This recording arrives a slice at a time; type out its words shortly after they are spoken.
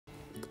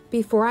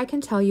Before I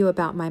can tell you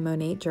about my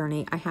Monat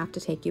journey, I have to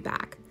take you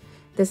back.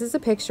 This is a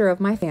picture of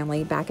my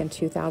family back in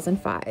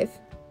 2005.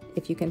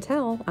 If you can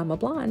tell, I'm a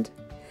blonde.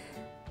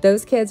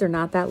 Those kids are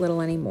not that little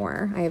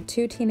anymore. I have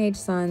 2 teenage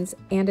sons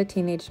and a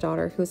teenage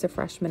daughter who's a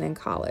freshman in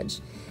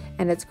college.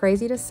 And it's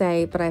crazy to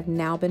say, but I've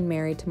now been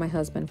married to my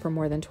husband for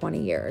more than 20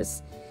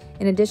 years.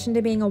 In addition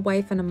to being a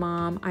wife and a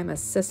mom, I'm a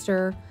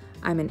sister,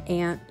 I'm an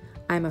aunt,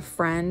 I'm a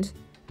friend,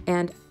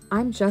 and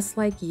I'm just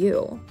like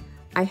you.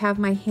 I have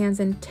my hands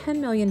in 10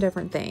 million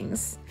different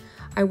things.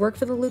 I work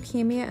for the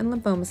Leukemia and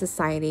Lymphoma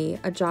Society,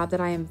 a job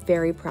that I am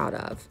very proud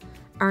of.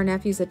 Our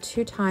nephew's a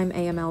 2-time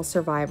AML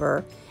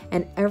survivor,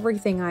 and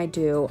everything I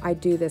do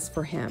this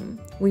for him.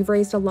 We've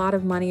raised a lot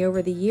of money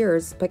over the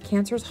years, but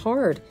cancer's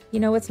hard. You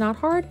know what's not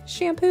hard?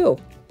 Shampoo.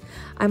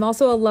 I'm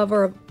also a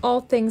lover of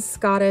all things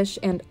Scottish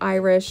and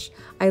Irish.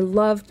 I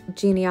love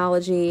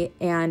genealogy,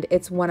 and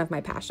it's one of my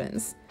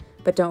passions.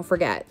 But don't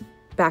forget,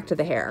 back to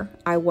the hair.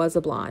 I was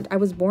a blonde. I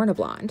was born a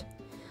blonde.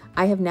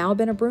 I have now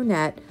been a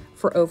brunette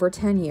for over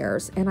 10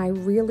 years, and I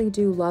really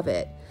do love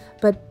it.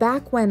 But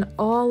back when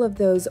all of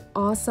those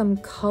awesome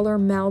color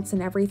melts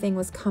and everything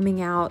was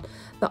coming out,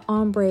 the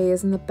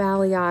ombres and the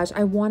balayage,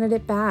 I wanted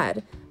it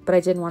bad, but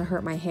I didn't want to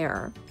hurt my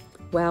hair.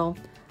 Well,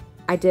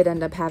 I did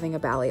end up having a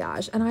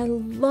balayage, and I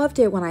loved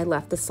it when I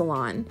left the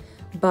salon,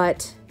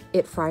 but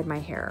it fried my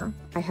hair.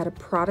 I had a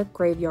product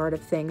graveyard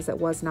of things that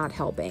was not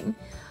helping.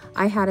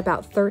 I had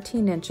about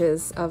 13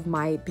 inches of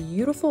my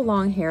beautiful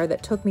long hair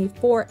that took me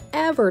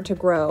forever to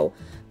grow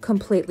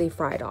completely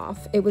fried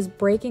off. It was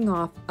breaking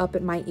off up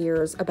at my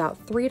ears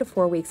about 3 to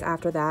 4 weeks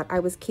after that.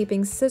 I was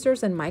keeping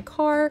scissors in my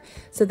car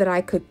so that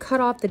I could cut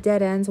off the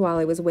dead ends while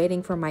I was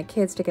waiting for my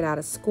kids to get out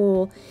of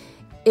school.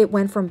 It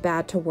went from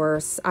bad to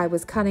worse. I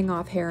was cutting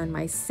off hair in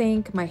my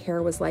sink. My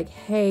hair was like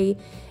hay.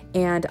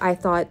 And I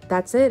thought,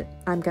 that's it.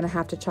 I'm going to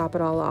have to chop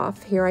it all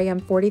off. Here I am,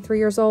 43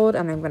 years old,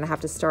 and I'm going to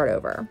have to start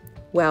over.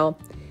 Well,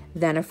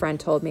 then a friend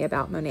told me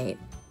about Monat.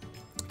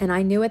 And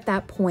I knew at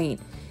that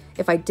point,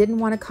 if I didn't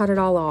want to cut it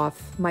all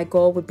off, my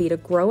goal would be to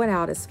grow it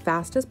out as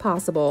fast as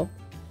possible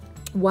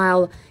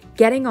while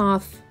getting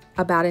off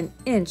about an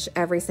inch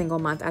every single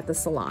month at the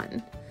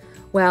salon.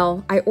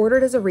 Well, I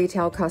ordered as a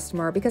retail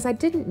customer because I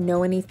didn't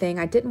know anything.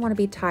 I didn't want to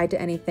be tied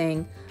to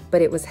anything,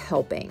 but it was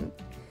helping.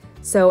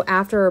 So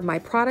after my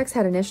products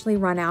had initially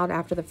run out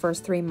after the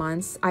first 3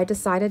 months, I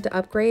decided to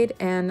upgrade,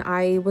 and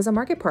I was a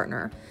market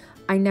partner.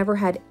 I never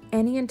had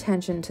any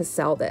intention to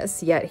sell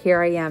this, yet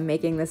here I am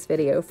making this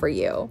video for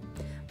you.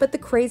 But the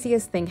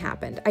craziest thing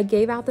happened. I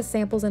gave out the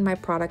samples in my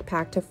product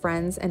pack to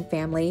friends and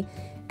family,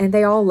 and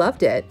they all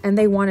loved it, and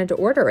they wanted to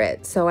order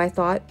it. So I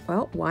thought,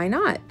 well, why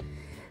not?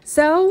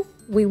 So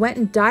we went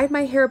and dyed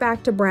my hair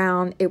back to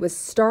brown. It was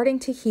starting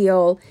to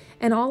heal,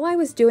 and all I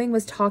was doing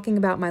was talking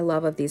about my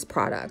love of these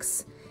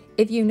products.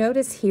 If you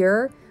notice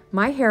here,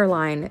 my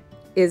hairline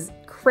is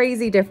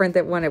crazy different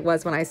than when it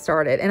was when I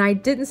started, and I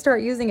didn't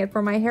start using it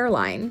for my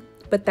hairline,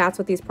 but that's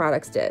what these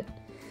products did.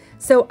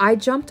 So I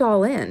jumped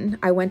all in.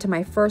 I went to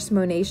my first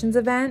Monations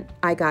event.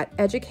 I got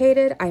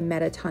educated. I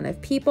met a ton of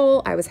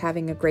people. I was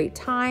having a great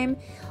time.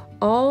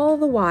 All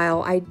the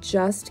while, I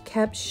just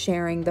kept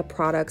sharing the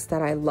products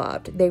that I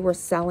loved. They were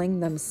selling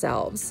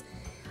themselves.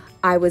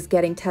 I was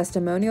getting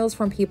testimonials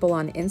from people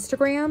on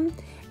Instagram.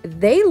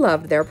 They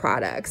loved their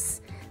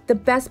products. The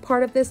best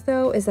part of this,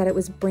 though, is that it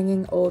was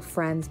bringing old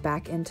friends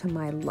back into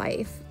my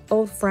life.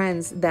 Old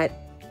friends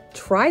that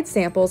tried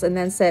samples and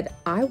then said,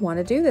 I want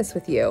to do this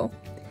with you.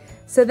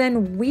 So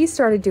then we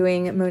started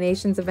doing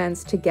Monations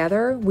events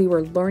together. We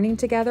were learning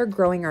together,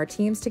 growing our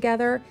teams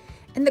together.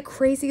 And the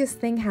craziest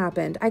thing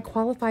happened. I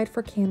qualified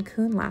for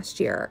Cancun last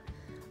year,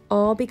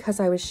 all because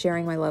I was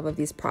sharing my love of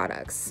these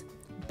products.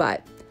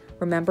 But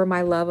remember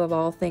my love of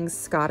all things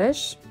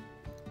Scottish?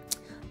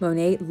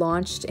 Monat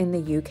launched in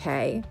the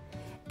UK.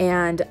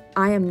 And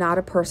I am not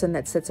a person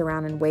that sits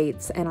around and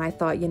waits. And I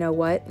thought, you know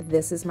what?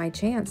 This is my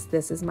chance.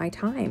 This is my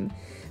time.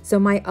 So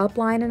my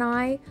upline and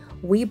I,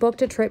 we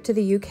booked a trip to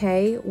the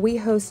UK. We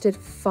hosted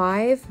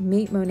 5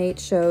 Meet Monat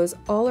shows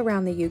all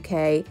around the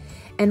UK.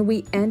 And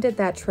we ended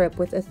that trip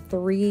with a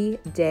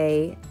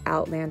 3-day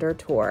Outlander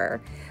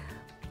tour.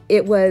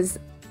 It was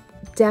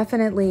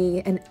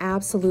definitely an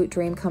absolute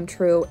dream come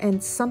true,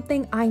 and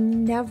something I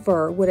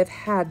never would have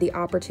had the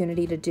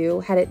opportunity to do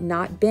had it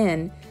not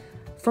been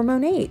for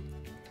Monat.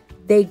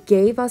 They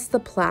gave us the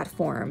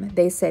platform.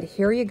 They said,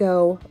 here you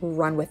go,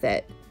 run with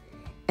it.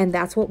 And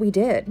that's what we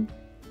did.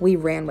 We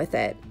ran with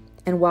it.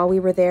 And while we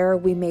were there,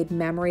 we made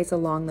memories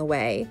along the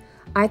way.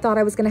 I thought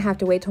I was going to have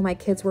to wait till my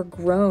kids were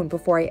grown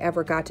before I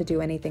ever got to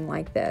do anything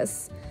like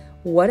this.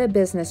 What a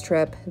business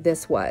trip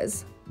this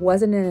was.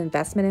 Wasn't an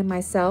investment in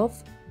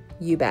myself?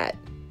 You bet.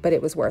 But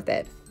it was worth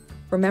it.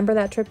 Remember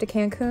that trip to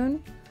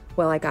Cancun?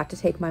 Well, I got to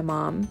take my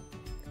mom.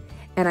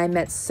 And I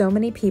met so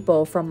many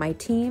people from my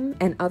team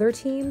and other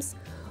teams.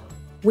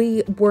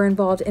 We were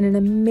involved in an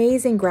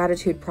amazing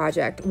gratitude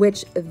project,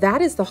 which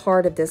that is the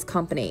heart of this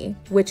company,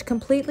 which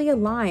completely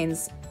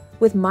aligns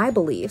with my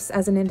beliefs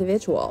as an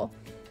individual.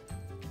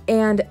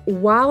 And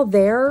while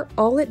there,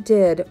 all it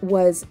did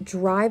was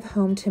drive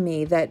home to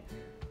me that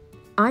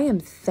I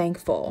am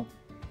thankful.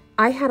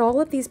 I had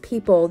all of these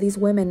people, these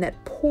women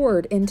that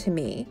poured into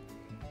me,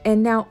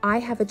 and now I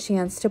have a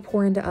chance to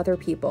pour into other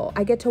people.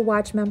 I get to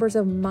watch members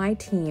of my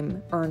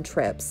team earn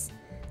trips.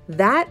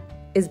 That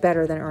is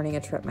better than earning a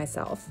trip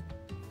myself.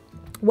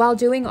 While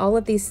doing all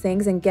of these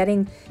things and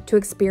getting to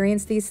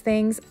experience these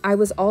things, I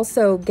was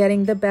also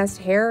getting the best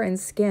hair and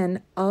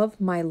skin of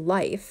my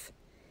life.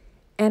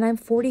 And I'm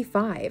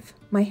 45.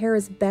 My hair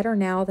is better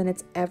now than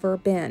it's ever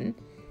been.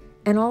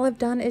 And all I've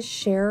done is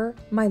share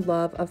my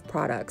love of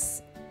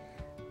products.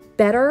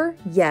 Better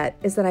yet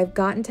is that I've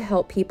gotten to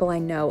help people I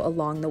know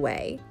along the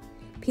way.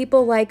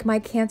 People like my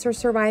cancer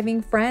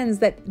surviving friends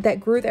that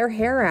grew their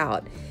hair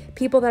out.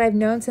 People that I've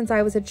known since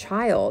I was a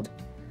child.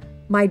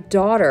 My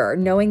daughter,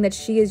 knowing that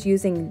she is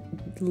using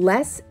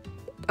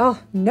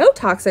no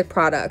toxic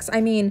products. I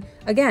mean,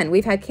 again,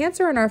 we've had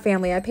cancer in our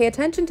family. I pay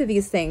attention to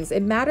these things.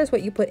 It matters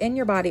what you put in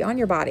your body, on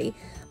your body.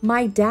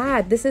 My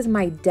dad, this is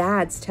my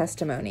dad's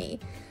testimony.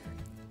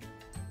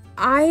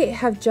 I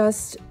have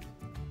just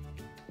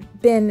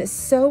been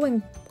so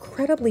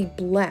incredibly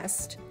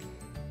blessed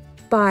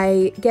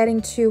by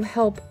getting to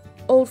help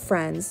old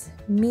friends,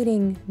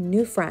 meeting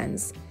new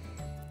friends,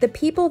 the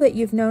people that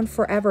you've known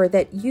forever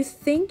that you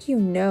think you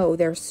know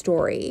their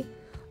story.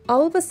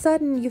 All of a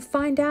sudden you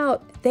find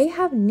out they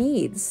have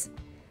needs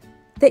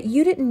that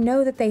you didn't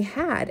know that they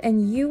had,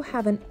 and you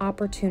have an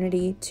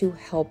opportunity to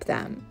help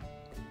them.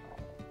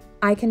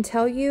 I can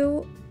tell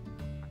you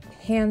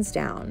hands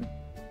down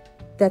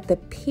that the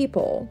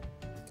people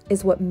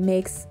is what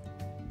makes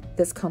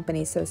this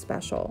company so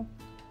special.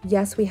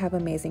 Yes, we have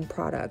amazing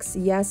products.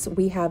 Yes,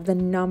 we have the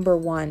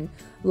 #1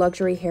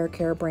 luxury hair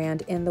care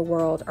brand in the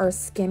world. Our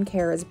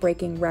skincare is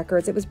breaking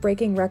records. It was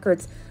breaking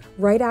records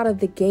right out of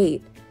the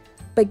gate.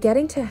 But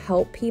getting to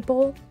help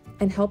people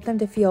and help them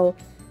to feel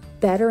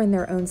better in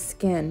their own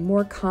skin,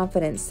 more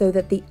confident, so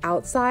that the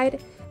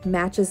outside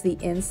matches the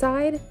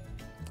inside,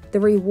 the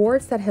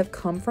rewards that have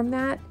come from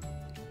that,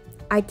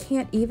 I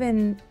can't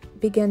even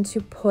begin to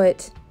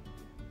put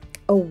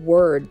a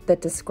word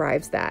that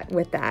describes that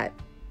with that.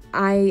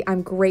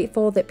 I'm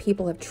grateful that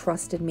people have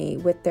trusted me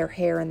with their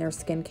hair and their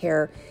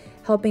skincare,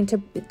 helping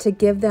to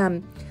give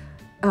them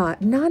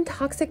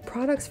non-toxic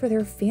products for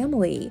their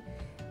family.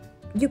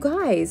 You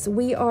guys,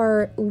 we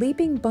are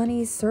Leaping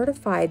Bunnies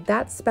certified.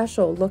 That's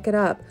special. Look it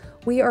up.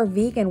 We are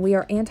vegan. We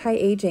are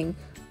anti-aging.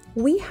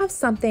 We have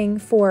something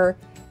for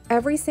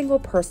every single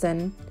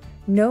person,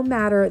 no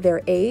matter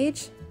their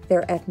age,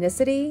 their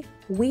ethnicity.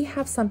 We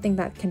have something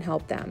that can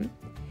help them.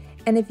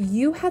 And if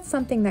you had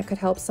something that could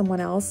help someone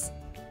else,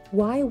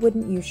 why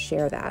wouldn't you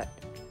share that?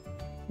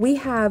 We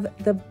have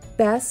the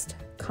best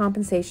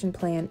compensation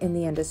plan in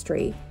the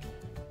industry.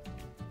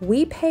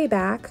 We pay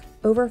back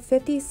over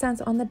 50 cents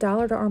on the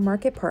dollar to our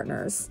market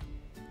partners.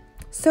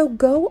 So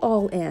go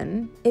all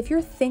in. If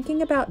you're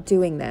thinking about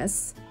doing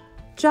this,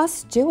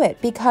 just do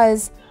it,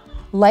 because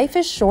life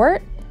is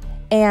short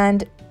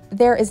and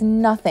there is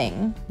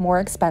nothing more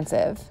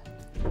expensive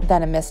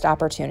than a missed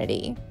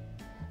opportunity.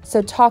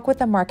 So talk with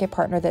the market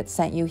partner that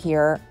sent you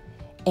here.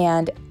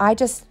 And I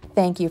just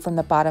thank you from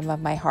the bottom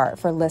of my heart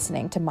for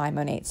listening to my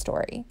Monat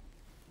story.